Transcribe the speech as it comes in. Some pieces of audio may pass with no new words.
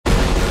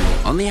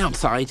On the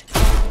outside,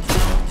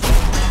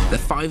 the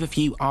 5 of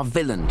you are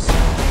villains,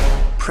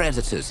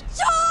 predators,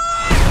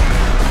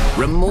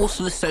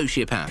 remorseless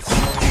sociopaths.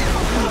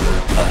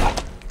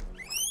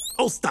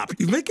 Oh, stop.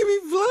 You're making me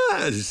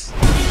blush.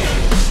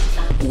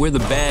 We're the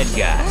bad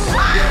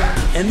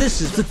guys. And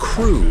this is the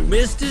crew.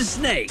 Mr.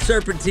 Snake,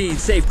 Serpentine,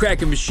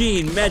 Safecracker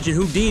Machine, imagine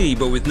Houdini,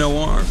 but with no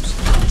arms.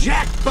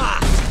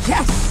 Jackpot!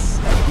 Yes!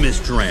 Miss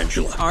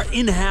Tarantula, our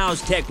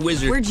in-house tech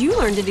wizard. Where'd you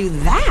learn to do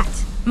that?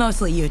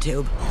 Mostly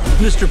YouTube.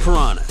 Mr.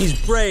 Piranha, he's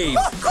brave,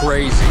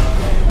 crazy.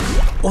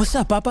 What's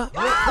up, Papa?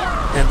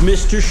 And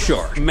Mr.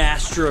 Shark,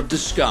 master of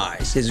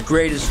disguise. His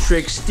greatest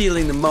trick,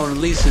 stealing the Mona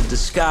Lisa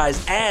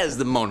disguised as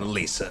the Mona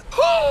Lisa.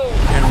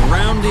 And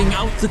rounding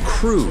out the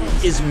crew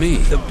is me,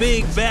 the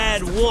big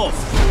bad wolf.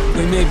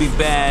 We may be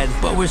bad,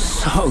 but we're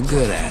so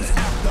good at it.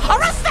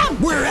 Arrest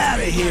them! We're out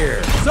of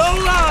here. So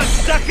long,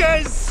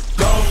 suckers!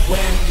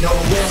 Going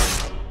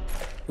nowhere.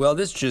 Well,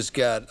 this just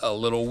got a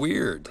little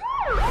weird.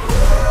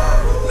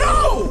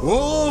 No!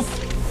 Wolf!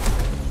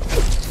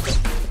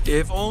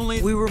 If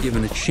only we were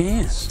given a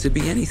chance to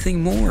be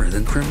anything more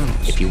than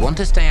criminals. If you want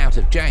to stay out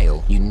of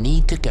jail, you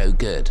need to go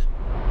good.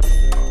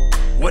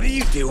 What are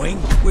you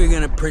doing? We're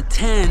gonna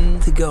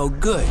pretend to go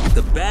good.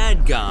 The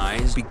bad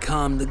guys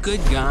become the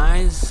good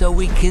guys so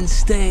we can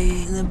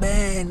stay the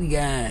bad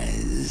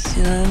guys.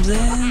 You know what I'm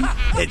saying?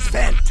 It's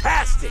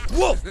fantastic.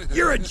 Wolf,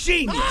 you're a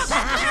genius.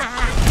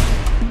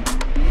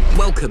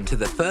 Welcome to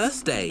the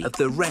first day of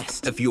the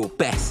rest of your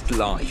best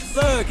life.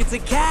 Look, it's a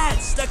cat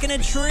stuck in a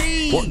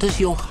tree. What does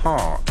your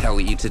heart tell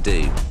you to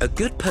do? A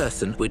good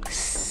person would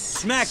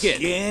Smack it.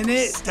 Skin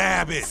it.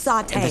 Stab it.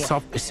 Saute it.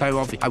 It's so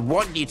obvious. I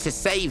want you to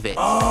save it.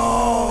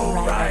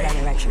 Oh, right.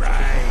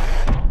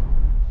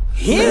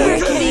 Here,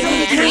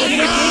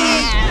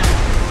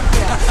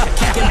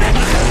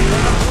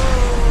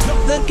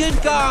 The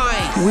good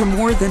guy. We're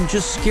more than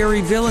just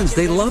scary villains.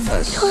 They love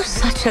us. You're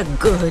such a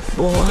good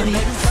boy.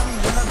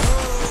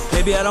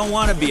 Maybe I don't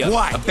want to be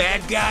What? A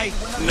bad guy?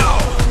 No.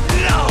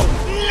 No.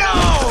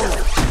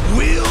 No.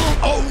 We'll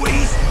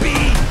always be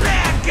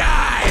bad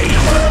guys.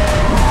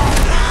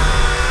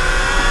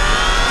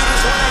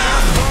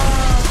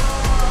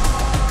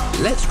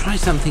 Let's try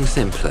something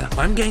simpler.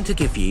 I'm going to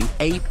give you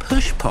a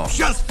push pop.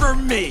 Just for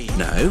me.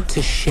 No,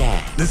 to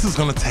share. This is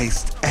gonna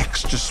taste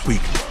extra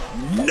sweet.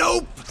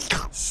 Nope.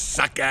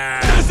 Sucker.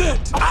 Does it?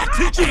 I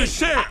teach you to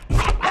share.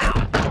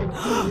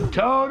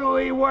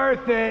 Totally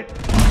worth it.